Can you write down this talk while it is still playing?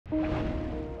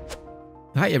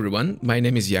Hi everyone, my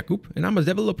name is Jakub and I'm a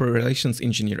developer relations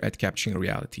engineer at Capturing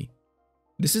Reality.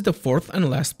 This is the fourth and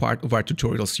last part of our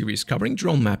tutorial series covering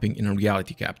drone mapping in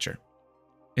RealityCapture.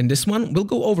 In this one, we'll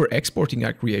go over exporting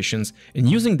our creations and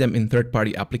using them in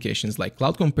third-party applications like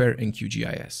CloudCompare and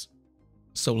QGIS.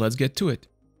 So let's get to it.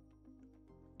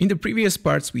 In the previous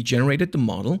parts, we generated the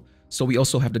model, so we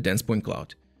also have the dense point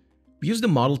cloud. We used the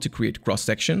model to create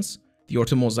cross-sections, the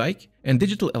ortho mosaic, and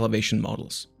digital elevation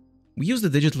models. We use the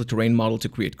digital terrain model to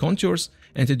create contours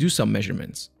and to do some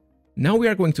measurements. Now we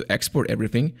are going to export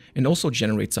everything and also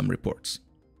generate some reports.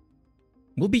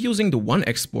 We'll be using the one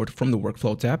export from the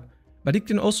workflow tab, but it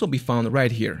can also be found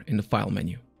right here in the file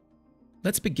menu.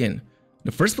 Let's begin.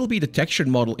 The first will be the textured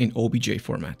model in OBJ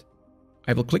format.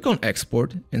 I will click on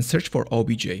export and search for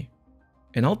OBJ,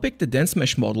 and I'll pick the dense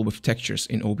mesh model with textures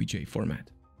in OBJ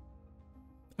format.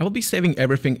 I will be saving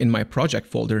everything in my project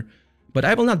folder, but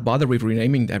I will not bother with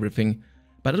renaming everything,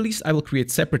 but at least I will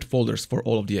create separate folders for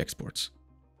all of the exports.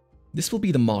 This will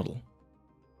be the model.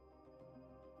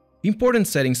 Important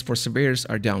settings for surveyors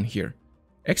are down here.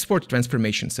 Export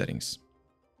transformation settings.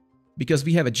 Because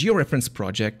we have a georeference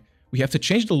project, we have to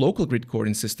change the local grid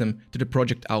coordinate system to the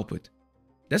project output.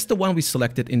 That's the one we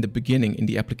selected in the beginning in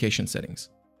the application settings.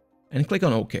 And click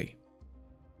on OK.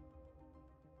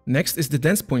 Next is the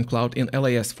dense point cloud in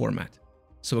LAS format.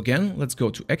 So again, let's go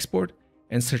to export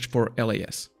and search for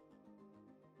LAS.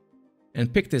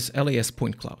 And pick this LAS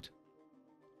point cloud.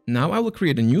 Now I will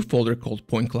create a new folder called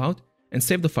point cloud and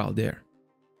save the file there.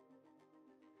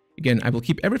 Again, I will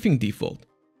keep everything default.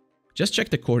 Just check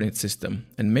the coordinate system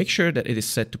and make sure that it is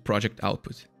set to project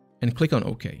output and click on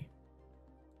OK.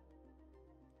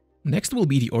 Next will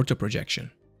be the ortho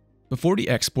projection. Before the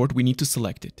export, we need to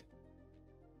select it.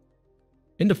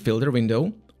 In the filter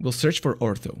window, we'll search for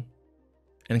ortho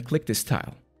and click this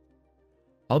tile.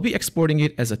 I'll be exporting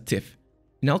it as a TIFF,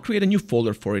 and I'll create a new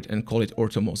folder for it and call it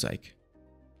ortho mosaic.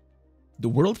 The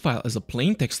world file is a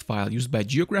plain text file used by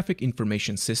geographic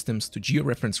information systems to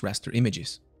georeference raster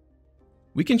images.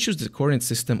 We can choose the coordinate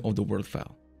system of the world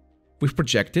file. With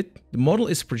projected, the model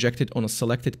is projected on a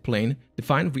selected plane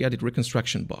defined via the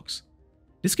reconstruction box.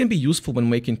 This can be useful when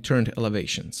making turned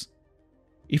elevations.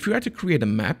 If you are to create a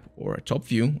map or a top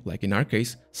view, like in our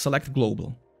case, select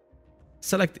global.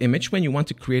 Select image when you want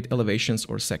to create elevations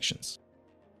or sections.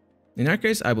 In our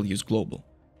case, I will use global.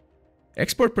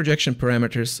 Export projection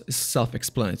parameters is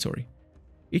self-explanatory.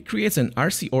 It creates an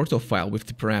RC ortho file with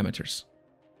the parameters.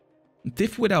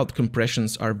 TIFF without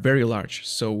compressions are very large,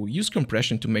 so use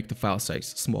compression to make the file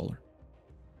size smaller.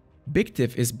 Big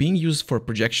TIFF is being used for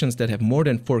projections that have more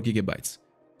than 4 GB,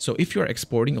 so if you are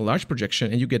exporting a large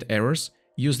projection and you get errors,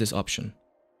 use this option.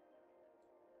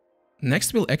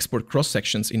 Next, we'll export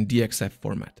cross-sections in DXF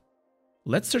format.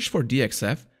 Let's search for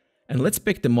DXF and let's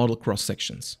pick the model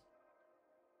cross-sections.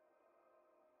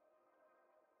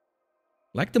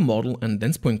 Like the model and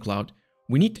dense point cloud,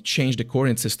 we need to change the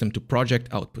coordinate system to project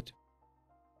output.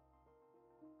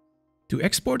 To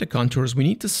export the contours, we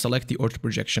need to select the ortho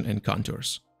projection and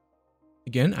contours.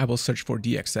 Again, I will search for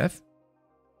DXF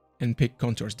and pick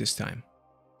contours this time.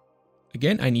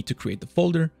 Again, I need to create the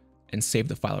folder and save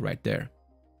the file right there.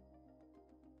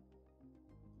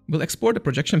 We'll export the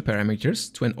projection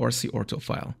parameters to an RC ortho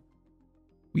file.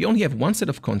 We only have one set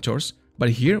of contours, but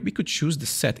here we could choose the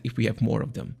set if we have more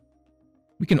of them.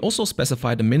 We can also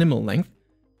specify the minimal length,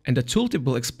 and the tooltip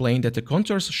will explain that the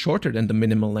contours shorter than the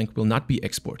minimal length will not be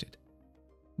exported.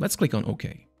 Let's click on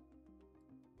OK.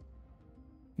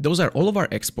 Those are all of our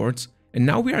exports, and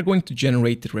now we are going to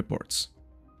generate the reports.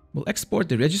 We'll export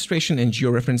the registration and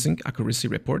georeferencing accuracy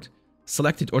report,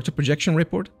 selected ortho projection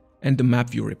report, and the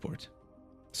map view report.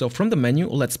 So from the menu,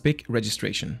 let's pick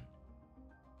registration.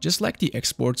 Just like the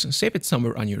exports, save it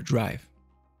somewhere on your drive.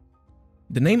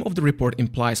 The name of the report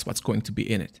implies what's going to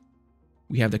be in it.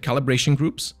 We have the calibration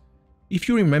groups. If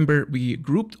you remember, we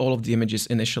grouped all of the images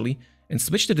initially and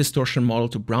switched the distortion model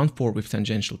to Brown 4 with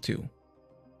tangential 2.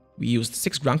 We used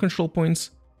 6 ground control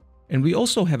points, and we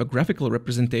also have a graphical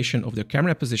representation of their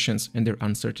camera positions and their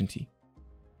uncertainty.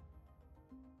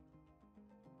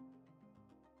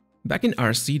 Back in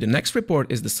RC, the next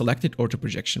report is the selected ortho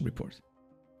projection report.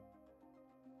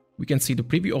 We can see the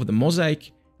preview of the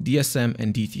mosaic, DSM,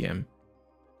 and DTM,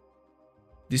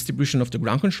 distribution of the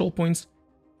ground control points,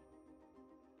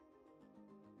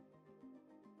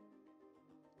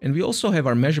 and we also have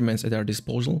our measurements at our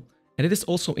disposal, and it is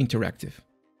also interactive.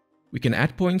 We can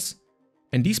add points,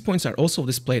 and these points are also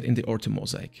displayed in the ortho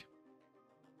mosaic.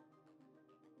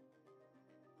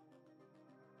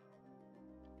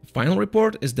 The final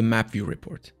report is the map view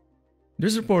report.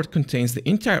 This report contains the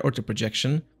entire ortho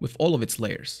projection with all of its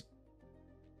layers.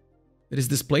 that is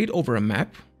displayed over a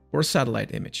map or a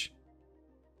satellite image.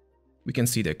 We can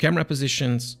see the camera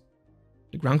positions,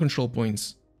 the ground control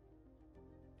points,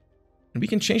 and we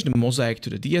can change the mosaic to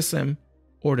the DSM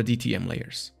or the DTM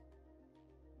layers.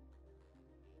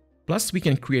 Plus, we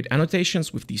can create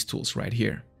annotations with these tools right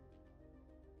here.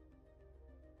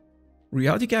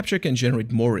 RealityCapture can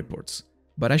generate more reports,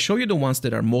 but I show you the ones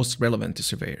that are most relevant to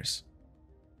surveyors.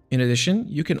 In addition,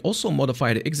 you can also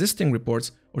modify the existing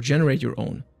reports or generate your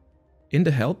own. In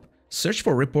the help, search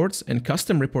for reports and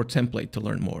custom report template to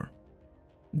learn more.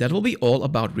 That will be all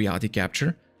about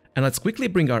RealityCapture, and let's quickly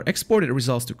bring our exported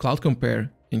results to CloudCompare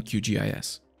and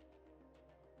QGIS.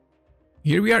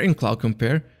 Here we are in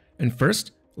CloudCompare, and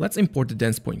first, let's import the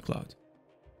dense point cloud.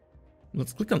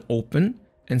 Let's click on Open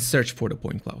and search for the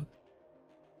point cloud.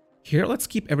 Here, let's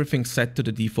keep everything set to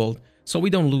the default so we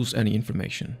don't lose any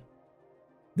information.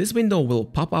 This window will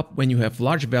pop up when you have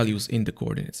large values in the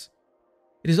coordinates.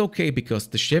 It is okay because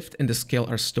the shift and the scale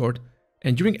are stored,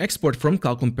 and during export from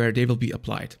CloudCompare they will be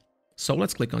applied. So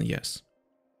let's click on Yes.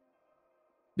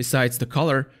 Besides the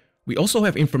color, we also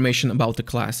have information about the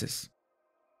classes.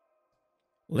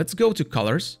 Let's go to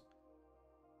Colors,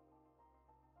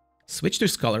 switch to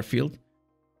Scholar field,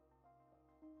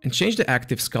 and change the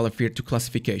active Scholar field to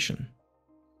Classification.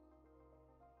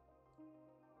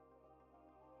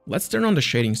 Let's turn on the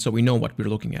shading so we know what we're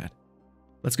looking at.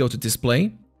 Let's go to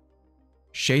Display,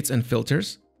 Shades and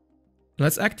Filters, and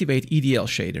let's activate EDL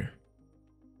Shader.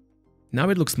 Now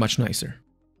it looks much nicer.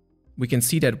 We can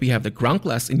see that we have the ground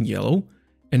class in yellow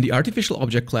and the artificial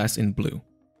object class in blue.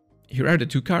 Here are the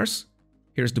two cars,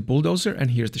 here's the bulldozer,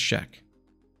 and here's the shack.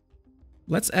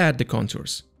 Let's add the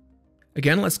contours.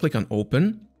 Again, let's click on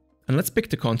Open, and let's pick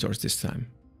the contours this time.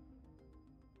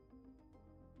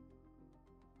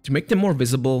 To make them more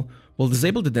visible, we'll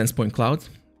disable the dense point cloud,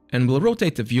 and we'll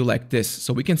rotate the view like this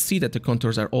so we can see that the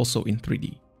contours are also in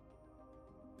 3D.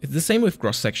 It's the same with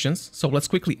cross sections, so let's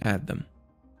quickly add them.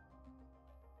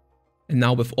 And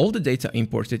now with all the data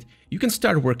imported, you can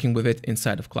start working with it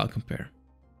inside of CloudCompare.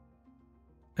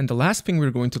 And the last thing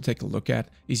we're going to take a look at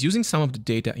is using some of the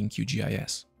data in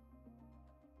QGIS.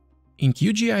 In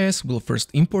QGIS, we'll first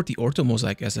import the ortho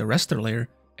mosaic as a raster layer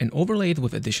and overlay it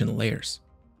with additional layers.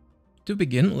 To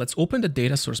begin, let's open the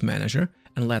Data Source Manager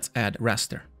and let's add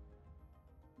raster.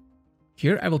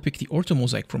 Here I will pick the ortho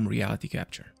mosaic from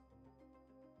RealityCapture.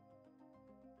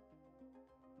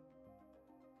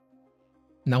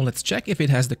 Now let's check if it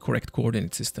has the correct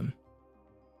coordinate system.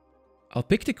 I'll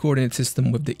pick the coordinate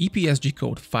system with the EPSG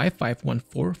code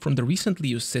 5514 from the recently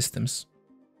used systems,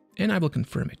 and I will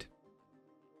confirm it.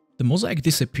 The mosaic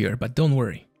disappeared, but don't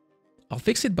worry. I'll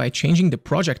fix it by changing the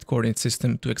project coordinate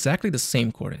system to exactly the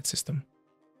same coordinate system.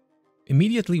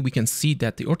 Immediately we can see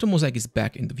that the ortho mosaic is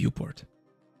back in the viewport.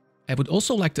 I would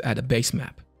also like to add a base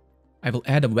map. I will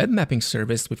add a web mapping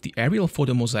service with the aerial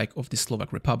photo mosaic of the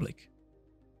Slovak Republic.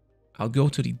 I'll go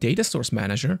to the Data Source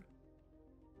Manager,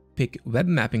 pick Web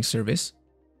Mapping Service,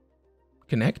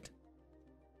 connect,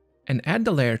 and add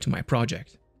the layer to my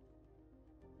project.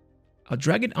 I'll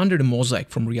drag it under the mosaic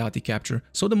from RealityCapture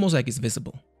so the mosaic is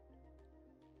visible.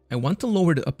 I want to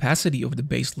lower the opacity of the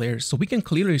base layer so we can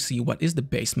clearly see what is the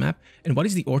base map and what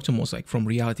is the ortho mosaic from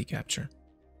RealityCapture.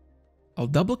 I'll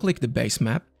double-click the base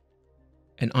map,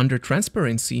 and under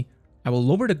Transparency, I will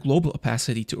lower the global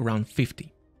opacity to around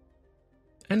 50.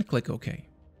 And click OK.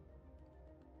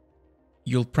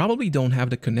 You'll probably don't have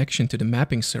the connection to the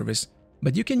mapping service,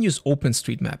 but you can use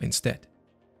OpenStreetMap instead.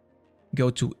 Go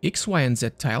to X, Y, and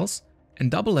Z tiles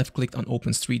and double left click on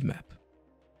OpenStreetMap.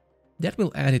 That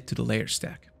will add it to the layer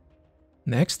stack.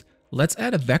 Next, let's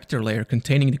add a vector layer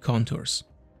containing the contours.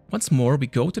 Once more, we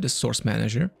go to the Source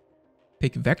Manager,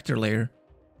 pick Vector Layer,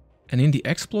 and in the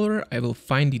Explorer, I will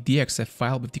find the DXF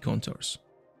file with the contours.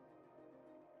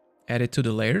 Add it to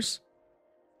the layers,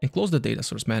 and close the Data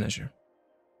Source Manager.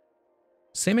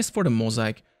 Same as for the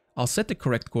mosaic, I'll set the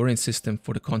correct coordinate system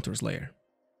for the contours layer.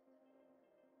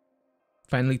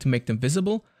 Finally, to make them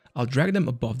visible, I'll drag them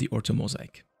above the ortho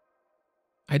mosaic.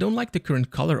 I don't like the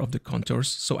current color of the contours,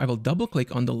 so I will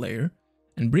double-click on the layer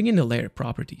and bring in the layer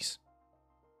properties.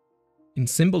 In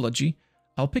Symbology,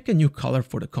 I'll pick a new color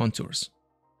for the contours.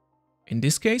 In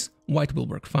this case, white will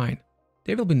work fine.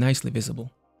 They will be nicely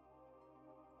visible.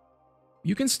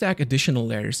 You can stack additional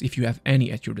layers if you have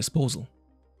any at your disposal.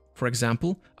 For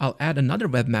example, I'll add another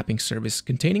web mapping service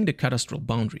containing the cadastral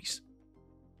boundaries.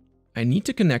 I need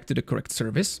to connect to the correct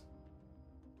service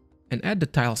and add the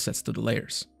tile sets to the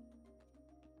layers.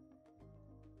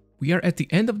 We are at the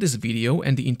end of this video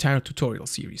and the entire tutorial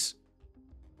series.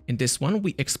 In this one,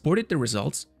 we exported the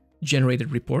results,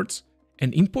 generated reports,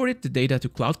 and imported the data to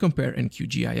CloudCompare and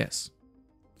QGIS.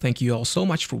 Thank you all so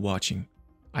much for watching.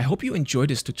 I hope you enjoyed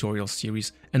this tutorial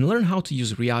series and learn how to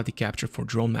use RealityCapture for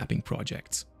drone mapping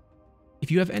projects. If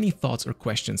you have any thoughts or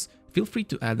questions, feel free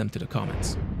to add them to the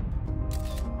comments.